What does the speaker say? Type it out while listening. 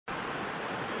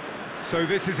So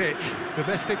this is it.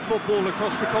 Domestic football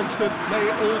across the continent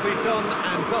may all be done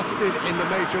and dusted in the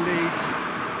major leagues,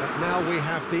 but now we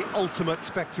have the ultimate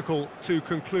spectacle to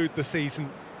conclude the season.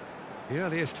 The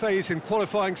earliest phase in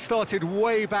qualifying started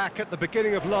way back at the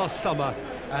beginning of last summer,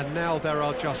 and now there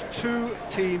are just 2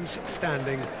 teams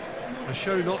standing. A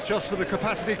show not just for the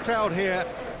capacity crowd here,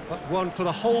 but one for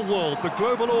the whole world. The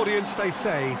global audience, they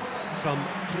say, some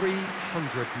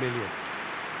 300 million.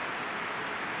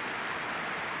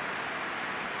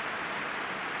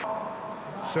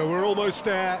 So we're almost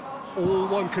there. All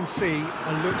one can see,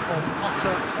 a look of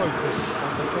utter focus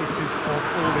on the faces of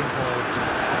all involved.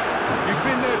 You've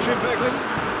been there, Jim Beglin.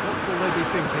 What will they be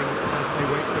thinking as they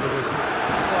wait for the whistle?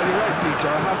 Well, you're right,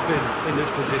 Peter. I have been in this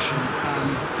position,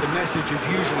 and the message is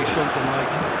usually something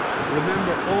like,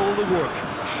 remember all the work,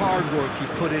 the hard work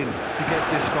you've put in to get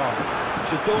this far.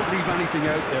 So don't leave anything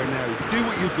out there now. Do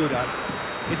what you're good at.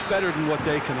 It's better than what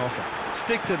they can offer.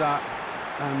 Stick to that,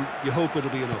 and you hope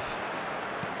it'll be enough.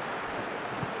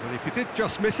 Well, if you did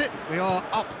just miss it, we are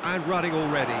up and running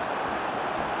already.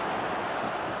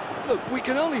 Look, we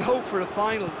can only hope for a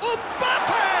final. Mbappe!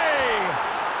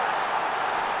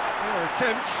 Fair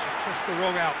attempt, just the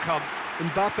wrong outcome.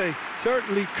 Mbappe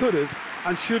certainly could have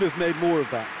and should have made more of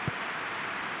that.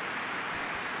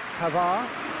 Pavard.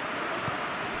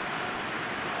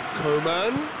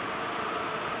 Coman.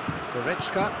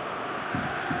 Goretzka.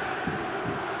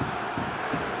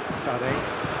 Sané.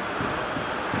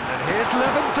 And here's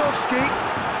Lewandowski.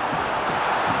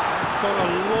 It's gone a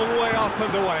long way up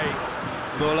and away.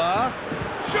 Müller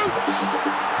shoots!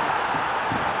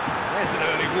 There's an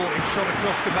early warning shot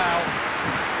across the bow.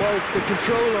 Well, the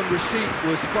control on receipt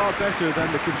was far better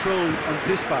than the control on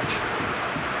dispatch.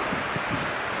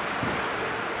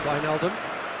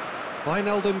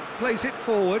 Wijnaldum plays it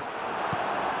forward.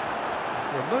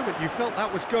 For a moment you felt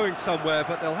that was going somewhere,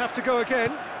 but they'll have to go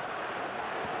again.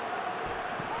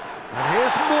 And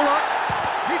here's Müller.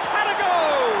 He's had a go!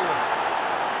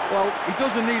 Well, he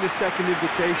doesn't need a second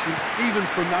invitation, even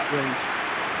from that range.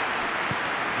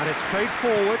 And it's played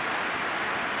forward.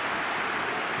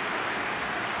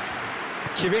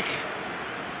 Kimmich.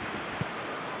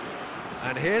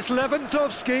 And here's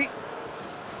Lewandowski.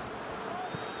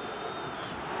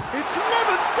 It's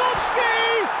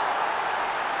Lewandowski!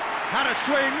 Had a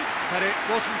swing, but it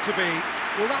wasn't to be.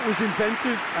 Well, that was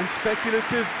inventive and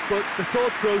speculative, but the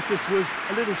thought process was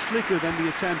a little slicker than the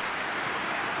attempt.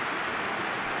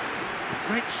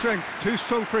 Great strength, too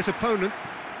strong for his opponent.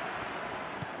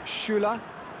 Schüller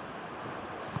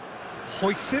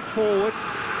hoists it forward.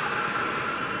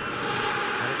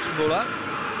 And it's Müller.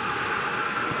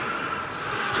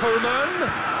 Coman!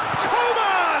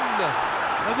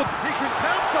 And he can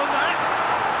pounce on that!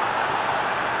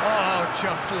 Oh,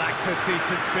 just lacked a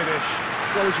decent finish.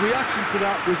 Well, his reaction to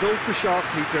that was ultra-sharp,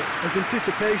 Peter, as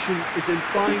anticipation is in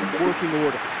fine working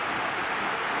order.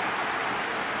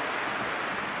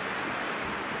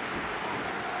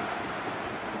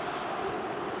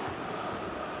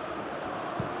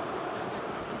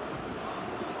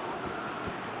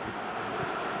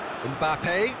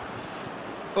 Mbappe!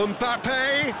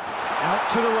 Out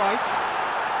to the right.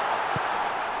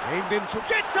 Aimed into...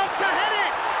 Gets up to head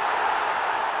it!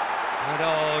 And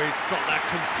oh, he's got that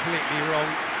completely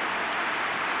wrong.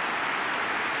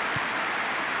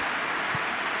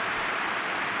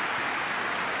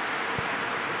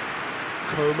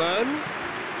 Coman.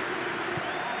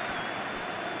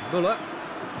 Müller.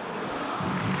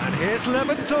 And here's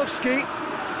Lewandowski.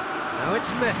 Now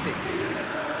it's Messi.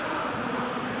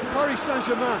 Paris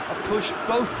Saint-Germain have pushed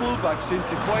both fullbacks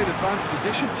into quite advanced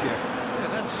positions here. Yeah,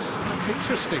 that's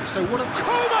interesting. So what a...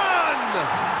 Coman!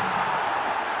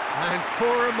 And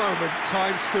for a moment,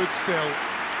 time stood still.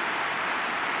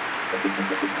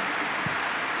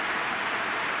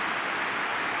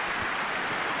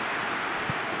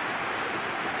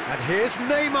 And here's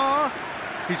Neymar.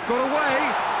 He's got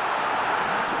away.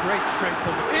 That's great strength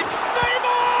on the... It's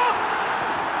Neymar!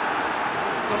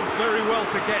 He's done very well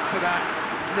to get to that.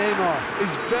 Neymar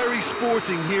is very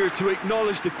sporting here to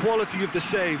acknowledge the quality of the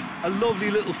save. A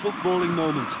lovely little footballing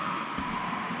moment.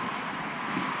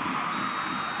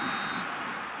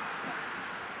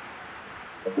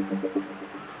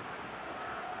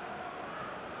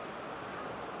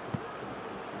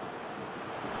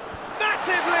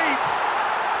 Massive leap!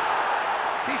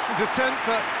 Decent attempt,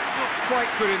 but not quite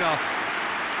good enough.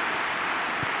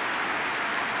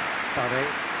 Sané.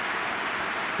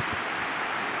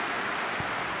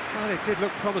 Well, it did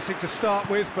look promising to start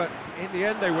with, but in the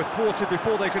end they were thwarted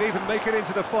before they could even make it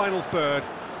into the final third.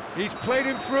 He's played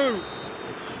him through.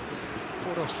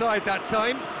 Caught offside that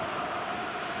time.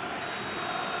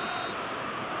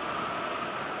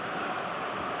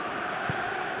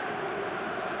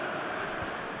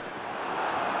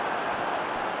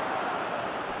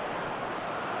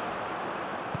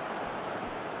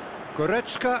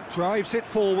 Goretzka drives it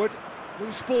forward.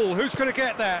 Loose ball, who's going to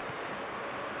get that?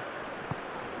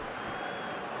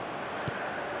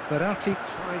 Verratti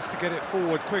tries to get it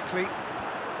forward quickly.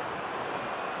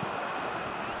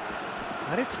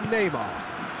 And it's Neymar.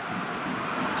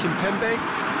 Kimpembe.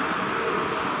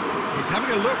 He's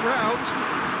having a look round.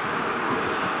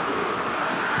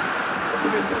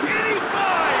 In he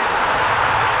flies!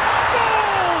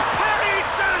 Goal! Paris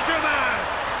Saint-Germain!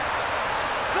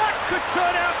 That could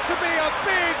turn out to be a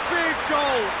big, big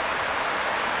goal.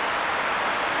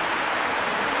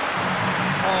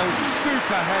 Oh,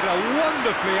 super header,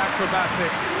 wonderfully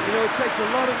acrobatic. You know, it takes a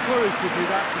lot of courage to do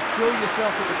that, to throw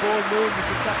yourself at the ball knowing you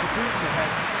can catch a boot in the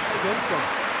head. Well done, son.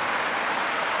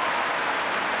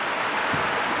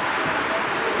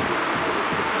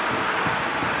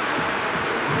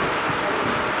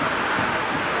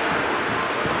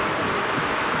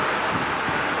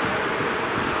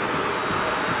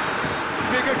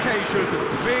 Big occasion,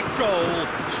 big goal,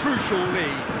 crucial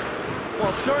lead.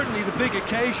 Well, certainly the big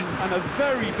occasion and a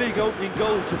very big opening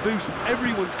goal to boost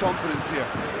everyone's confidence here.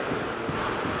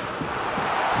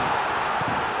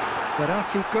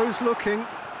 Verratti goes looking.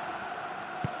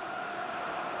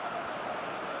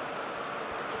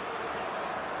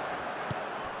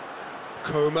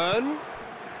 Coman.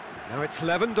 Now it's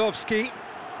Lewandowski.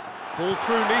 Ball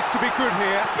through needs to be good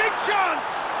here. Big chance!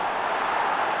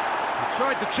 He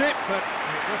tried the chip, but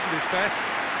it wasn't his best.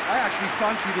 I actually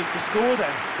fancied him to score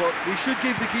then, but we should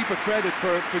give the keeper credit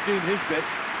for doing his bit.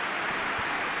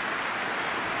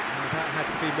 That had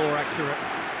to be more accurate.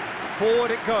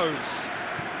 Forward it goes.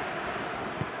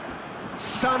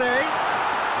 Sané.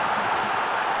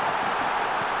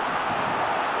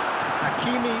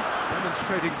 Hakimi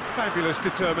demonstrating fabulous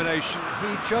determination.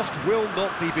 He just will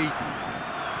not be beaten.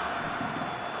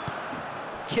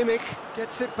 Kimmich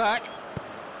gets it back.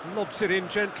 Lobs it in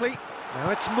gently.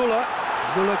 Now it's Müller.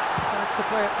 Müller decides to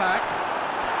play it back.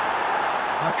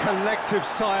 A collective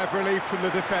sigh of relief from the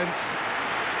defence.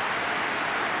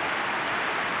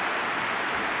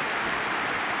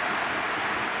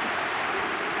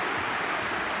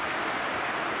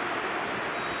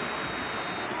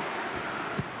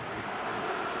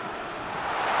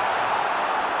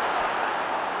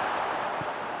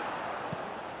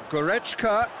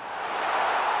 Goretzka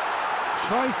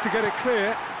tries to get it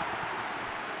clear.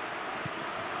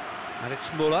 And it's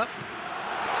Müller.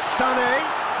 Sané.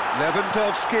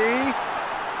 Lewandowski.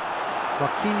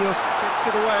 Marquinhos gets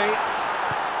it away.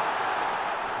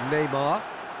 Neymar.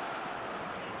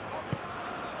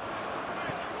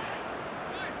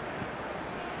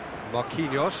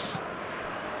 Marquinhos.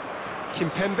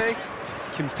 Kimpembe.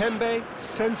 Kimpembe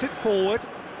sends it forward.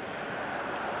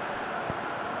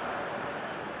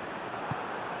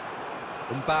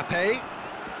 Mbappe.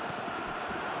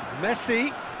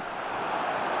 Messi.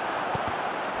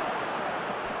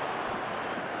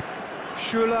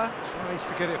 Schüller tries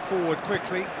to get it forward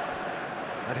quickly.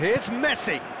 And here's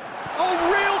Messi. Oh,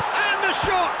 real! And the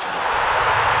shot!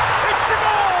 It's a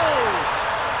goal!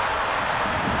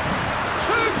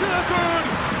 Two to the good.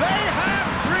 They have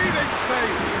breathing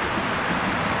space.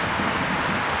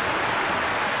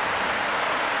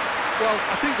 Well,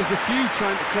 I think there's a few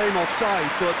trying to claim offside,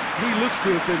 but he looks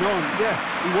to have been on. Yeah,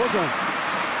 he was on.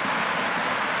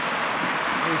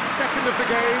 His second of the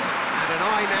game, and an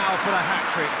eye now for the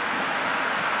hat-trick.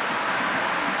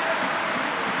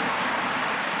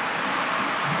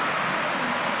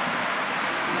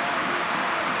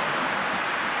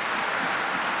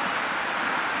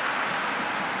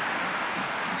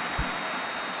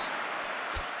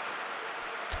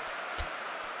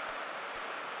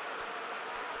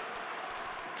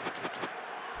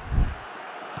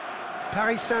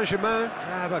 Paris Saint-Germain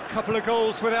grab a couple of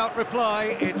goals without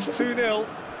reply. It's 2-0.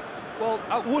 Well,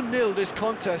 at 1-0 this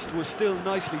contest was still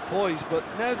nicely poised, but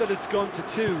now that it's gone to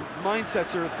 2,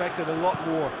 mindsets are affected a lot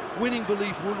more. Winning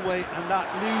belief one way and that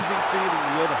losing feeling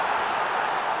the other.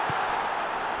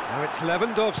 Now it's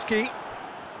Lewandowski.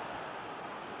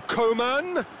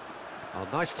 Coman. Oh,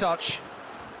 nice touch.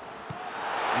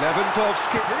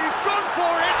 Lewandowski. He's gone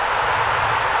for it!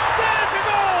 There's a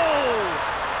goal!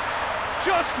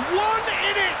 Just one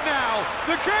in it now.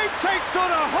 The game takes on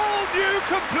a whole new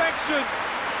complexion.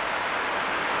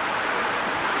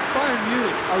 Bayern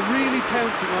Munich are really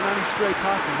pouncing on any stray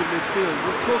passes in midfield.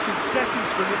 We're talking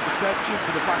seconds from interception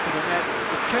to the back of the net.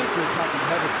 It's counter-attacking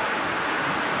heaven.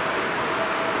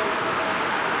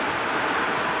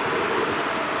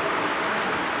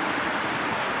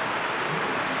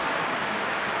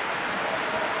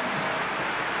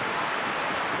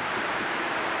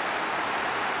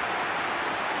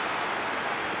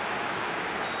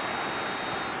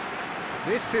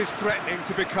 This is threatening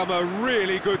to become a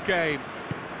really good game.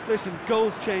 Listen,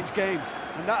 goals change games,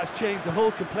 and that has changed the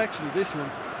whole complexion of this one.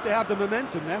 They have the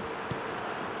momentum now.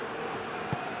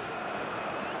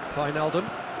 Wijnaldum.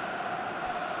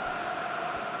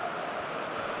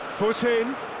 Foot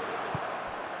in.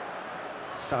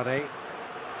 Sané.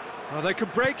 Oh, they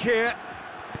could break here.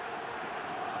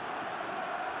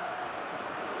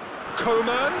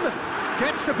 Coman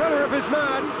gets the better of his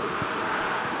man.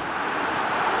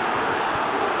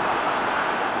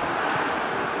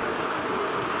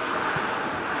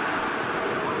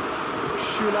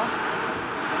 Schüller.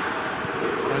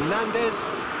 Hernandez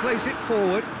plays it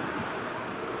forward.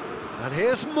 And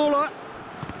here's Muller.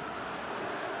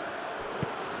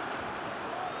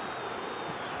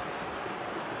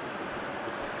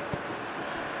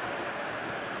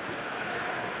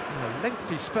 A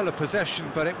lengthy spell of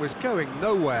possession, but it was going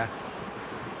nowhere.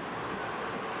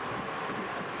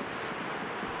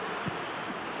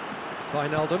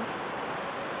 Wijnaldum.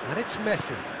 And it's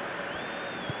Messi.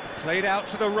 Played out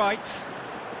to the right.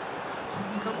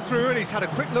 He's come through and he's had a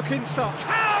quick look inside.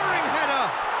 Towering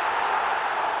header!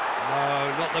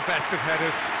 No, not the best of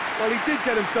headers. Well, he did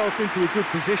get himself into a good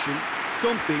position,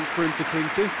 something for him to cling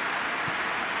to.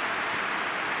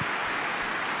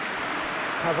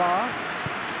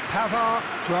 Pavard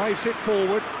drives it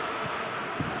forward.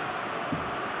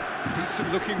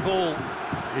 Decent looking ball.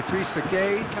 Idrissa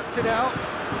Gueye cuts it out.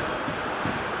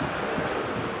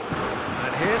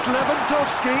 And here's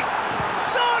Lewandowski.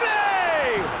 Sané!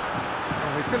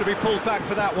 Oh, he's going to be pulled back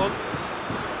for that one.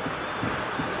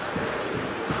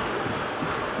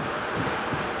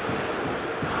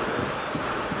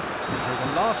 So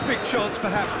the last big chance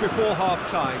perhaps before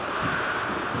half-time.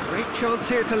 Great chance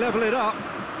here to level it up.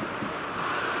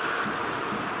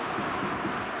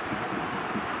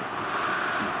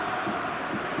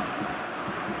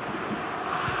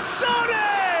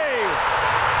 Sané!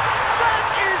 That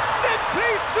is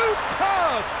simply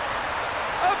superb!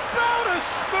 About as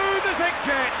smooth as it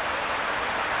gets.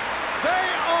 They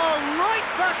are right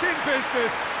back in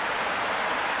business.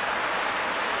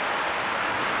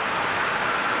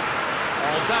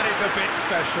 Oh, that is a bit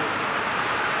special.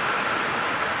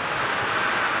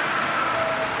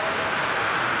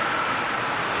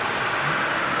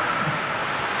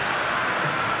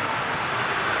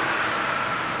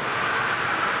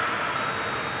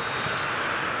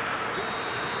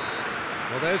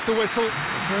 Well, there's the whistle.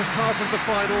 The first half of the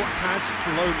final has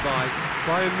flown by.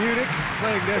 Bayern Munich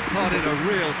playing their part in a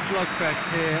real slugfest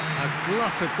here. A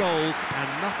glut of goals and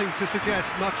nothing to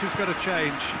suggest much is going to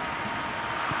change.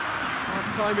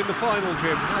 Half-time in the final,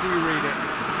 Jim. How do you read it?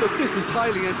 Look, this is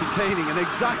highly entertaining and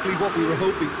exactly what we were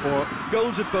hoping for.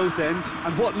 Goals at both ends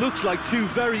and what looks like two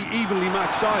very evenly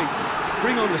matched sides.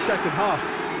 Bring on the second half.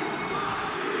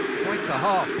 Quite a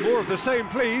half. More of the same,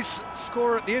 please.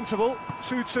 Score at the interval,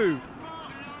 2-2.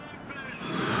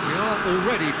 We are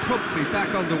already promptly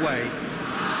back underway.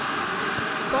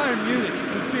 Bayern Munich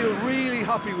can feel really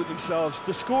happy with themselves.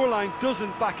 The scoreline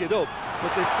doesn't back it up,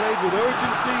 but they've played with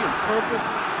urgency and purpose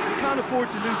and can't afford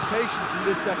to lose patience in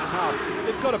this second half.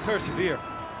 They've got to persevere.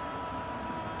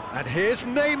 And here's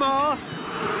Neymar.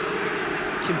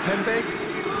 Kimpembe.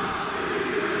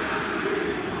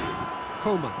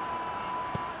 Coman.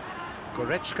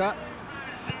 Goretzka.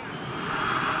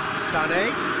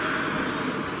 Sané.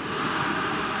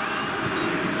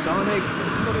 Sané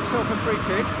has got himself a free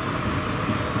kick.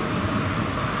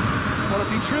 Well, if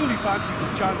he truly fancies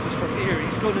his chances from here,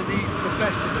 he's going to need the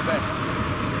best of the best.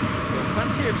 He'll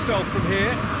fancy himself from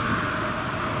here.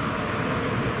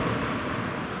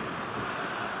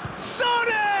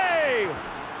 Sané!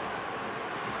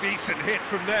 Decent hit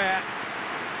from there.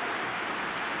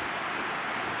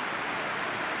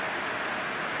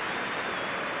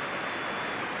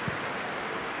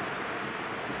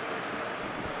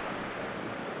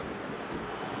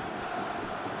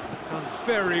 Done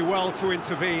very well to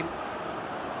intervene.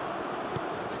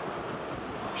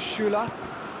 Schüller.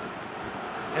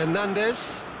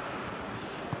 Hernandez.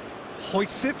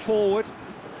 Hoists it forward.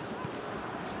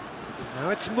 Now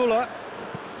it's Muller.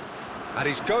 And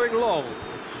he's going long.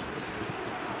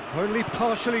 Only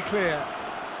partially clear.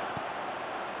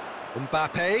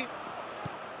 Mbappe.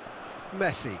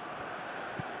 Messi.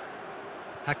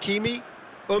 Hakimi.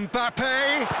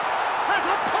 Mbappe has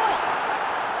a pop!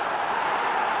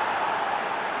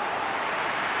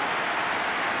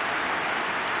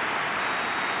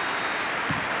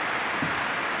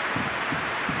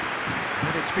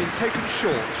 It's been taken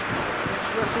short. Let's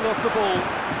wrestle off the ball.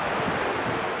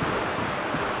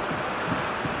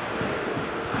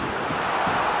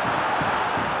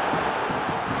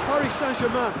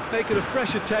 Saint-Germain making a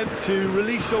fresh attempt to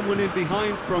release someone in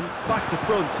behind from back to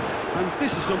front, and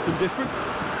this is something different.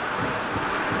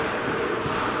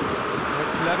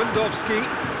 It's Lewandowski.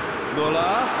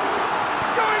 Müller.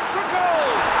 Going for goal!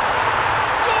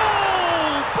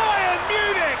 Goal! Bayern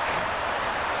Munich!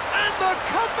 And the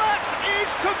comeback is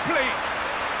complete.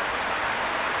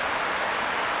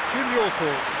 Jim, your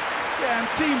thoughts? Yeah, and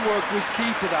teamwork was key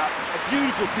to that. A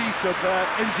beautiful piece of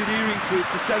engineering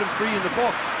to set him free in the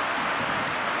box.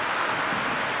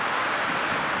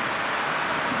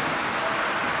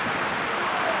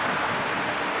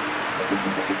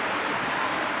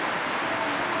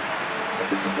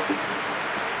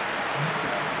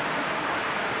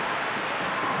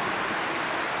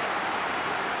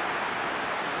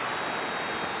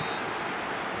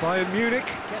 Bayern Munich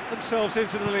get themselves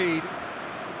into the lead.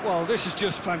 Well, this is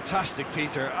just fantastic,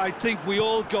 Peter. I think we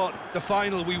all got the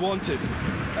final we wanted.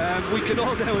 We can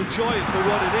all now enjoy it for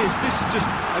what it is. This is just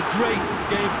a great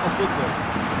game of football.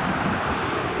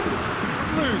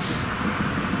 Loose.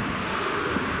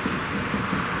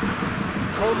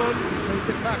 Coleman plays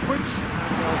it backwards,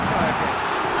 and they'll try again.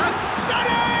 And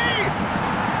Sonny!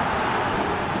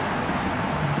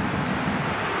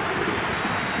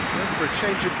 Time for a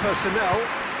change of personnel.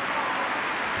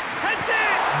 Heads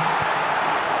it!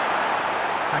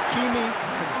 Hakimi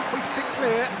can hoist it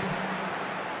clear.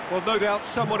 Well, no doubt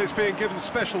someone is being given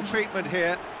special treatment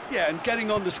here. Yeah, and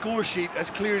getting on the score sheet has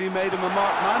clearly made him a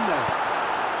marked man now.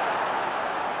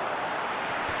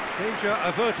 Danger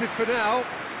averted for now.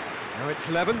 Now it's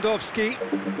Lewandowski.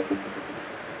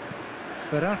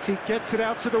 Verratti gets it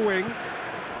out to the wing.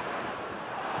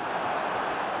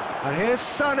 And here's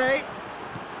Sané.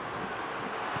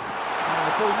 Oh,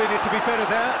 the ball needed to be better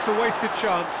there. It's a wasted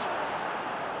chance.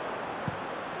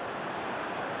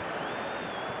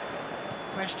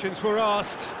 Questions were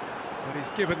asked, but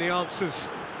he's given the answers.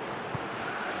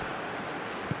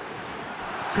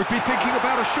 Could be thinking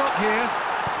about a shot here.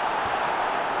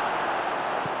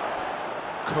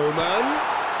 Coman.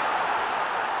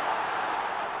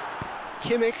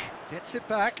 Kimmich gets it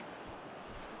back.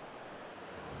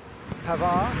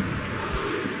 Pavard.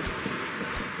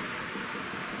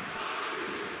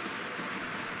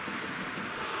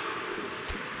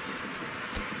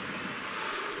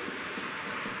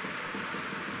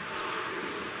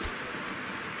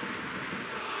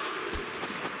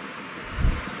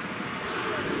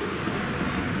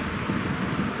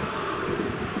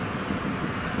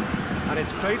 And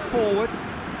it's played forward.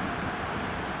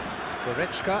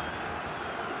 Goretzka.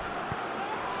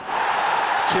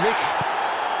 Kimmich.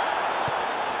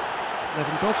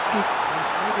 Lewandowski has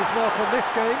made his mark on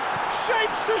this game.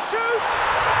 Shapes to shoot!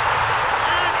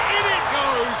 And in it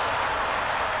goes!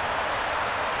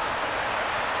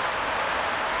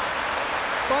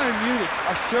 Bayern Munich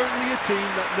are certainly a team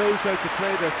that knows how to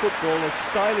play their football as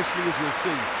stylishly as you'll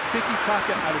see.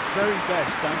 Tiki-taka at its very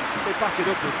best, and they back it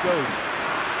up with goals.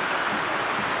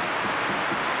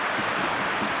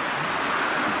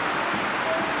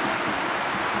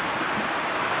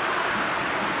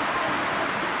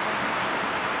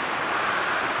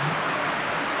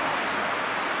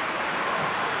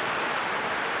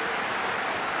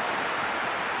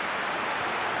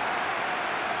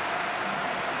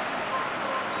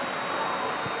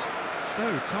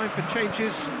 So, time for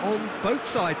changes on both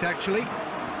sides, actually.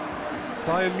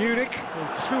 Bayern Munich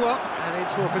will 2 up and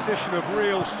into a position of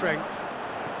real strength.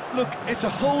 Look, it's a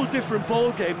whole different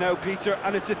ball game now, Peter,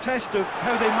 and it's a test of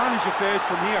how they manage affairs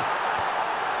from here.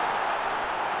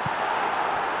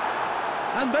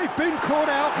 And they've been caught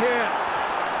out here.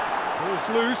 Ball's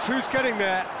loose, who's getting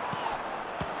there?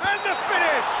 And the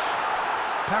finish!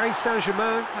 Paris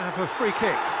Saint-Germain have a free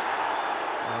kick.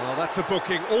 Oh, that's a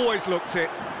booking, always looked it.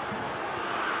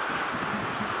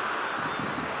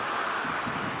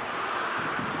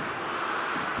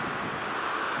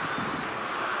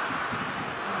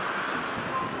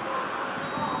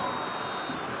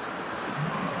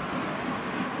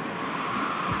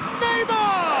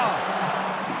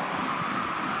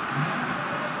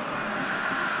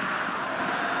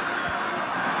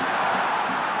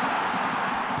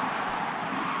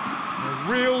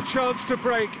 Real chance to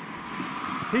break.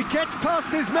 He gets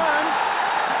past his man.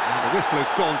 And the whistler's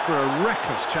gone for a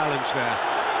reckless challenge there.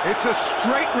 It's a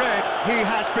straight red. He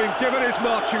has been given his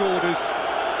marching orders.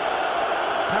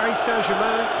 Paris Saint-Germain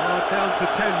are down to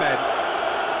 10 men.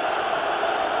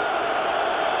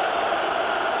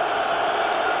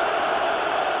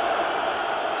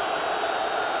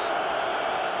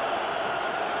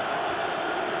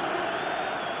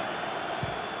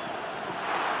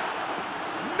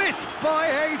 Missed by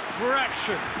a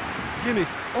fraction. Kimmich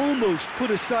almost put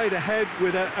his side ahead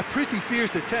with a pretty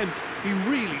fierce attempt. He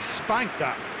really spanked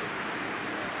that.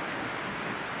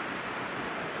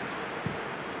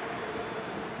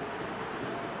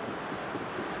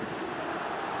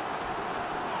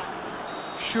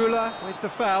 Schuler with the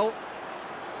foul.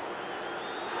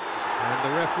 And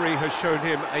the referee has shown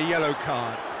him a yellow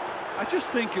card. I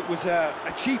just think it was a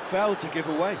cheap foul to give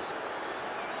away.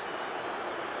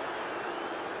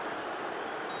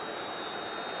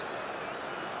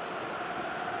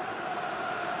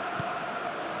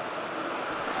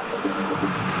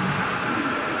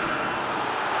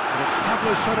 And it's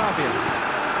Pablo Sarabia.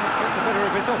 Get the better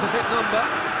of his opposite number.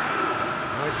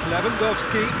 Now it's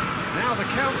Lewandowski. Now the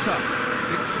counter.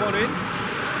 Dinks one in.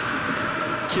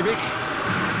 Kimmich.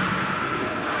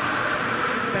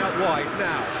 He's it out wide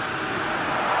now.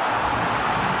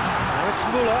 Now it's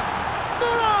Müller.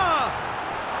 Müller!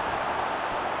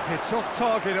 It's off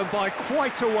target and by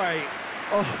quite a way.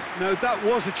 Oh, no, that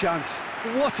was a chance.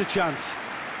 What a chance.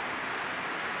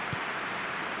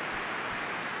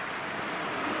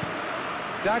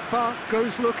 Dagba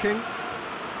goes looking.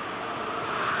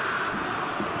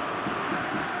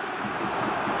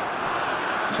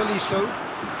 Tolisso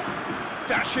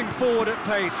dashing forward at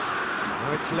pace.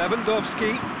 Now it's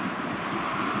Lewandowski.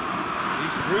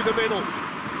 He's through the middle.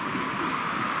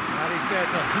 And he's there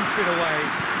to hoof it away.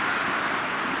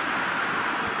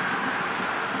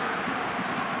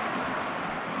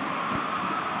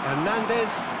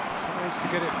 Hernandez tries to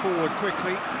get it forward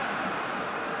quickly.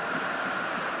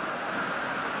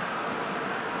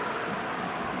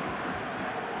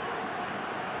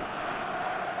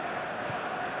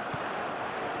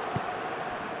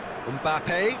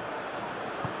 Mbappe.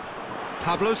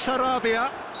 Pablo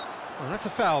Sarabia. Oh, that's a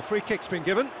foul. Free kick's been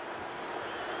given.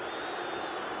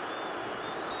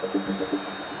 Oh,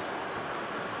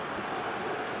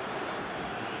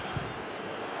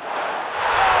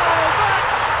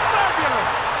 that's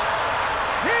fabulous!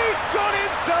 He's got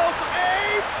himself a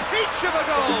peach of a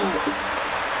goal!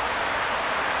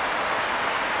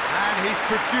 And he's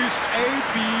produced a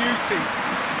beauty.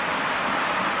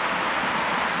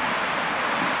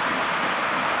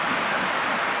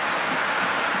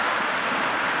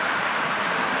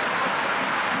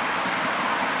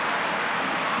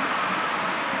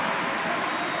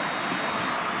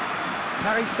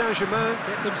 Paris Saint-Germain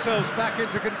get themselves back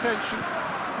into contention.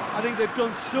 I think they've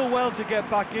done so well to get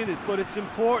back in it, but it's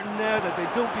important now that they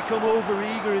don't become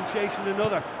over-eager in chasing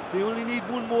another. They only need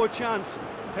one more chance.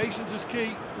 Patience is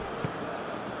key.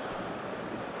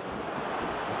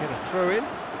 Get a throw in.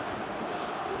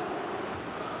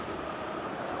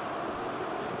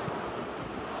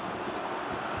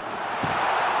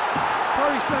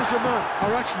 Paris Saint-Germain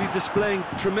are actually displaying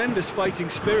tremendous fighting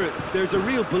spirit. There's a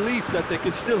real belief that they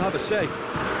can still have a say.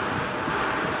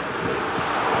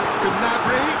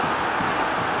 Gnabry.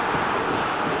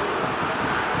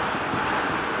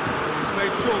 He's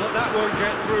made sure that that won't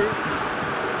get through.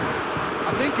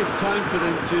 I think it's time for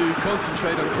them to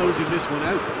concentrate on closing this one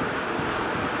out.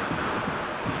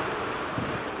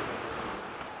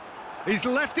 He's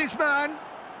left his man.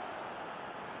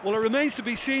 Well, it remains to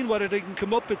be seen whether they can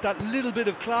come up with that little bit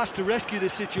of class to rescue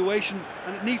this situation,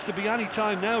 and it needs to be any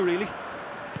time now, really.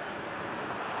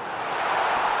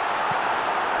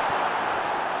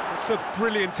 It's a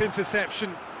brilliant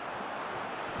interception.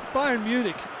 Bayern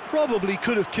Munich probably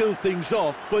could have killed things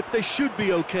off, but they should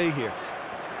be okay here.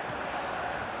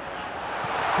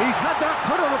 He's had that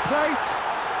put on a plate.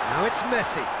 Now it's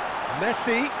Messi.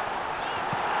 Messi.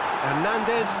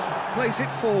 Hernandez plays it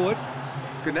forward.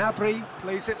 Gnabry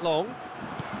plays it long.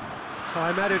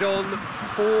 Time added on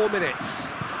 4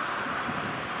 minutes.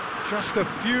 Just a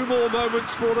few more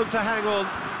moments for them to hang on.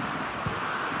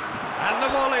 And the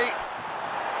volley.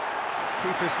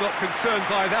 Keeper's not concerned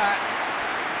by that.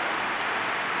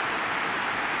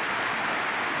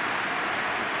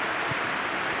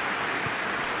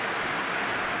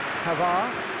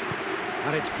 Pavard.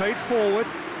 And it's played forward.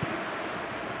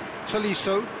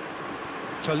 Tolisso.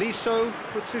 Tolisso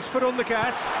puts his foot on the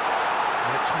gas.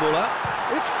 And it's Müller.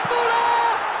 It's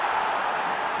Müller!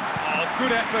 Oh, good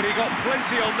effort, he got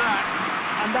plenty on that.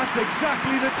 And that's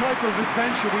exactly the type of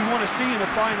adventure we want to see in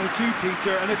a final two,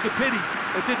 Peter, and it's a pity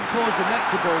it didn't cause the net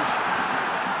to bulge.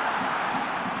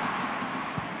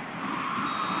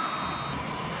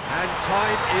 And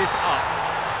time is up.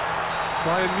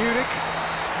 Bayern Munich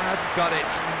have done it.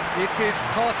 It is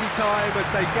party time as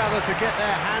they gather to get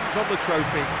their hands on the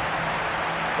trophy.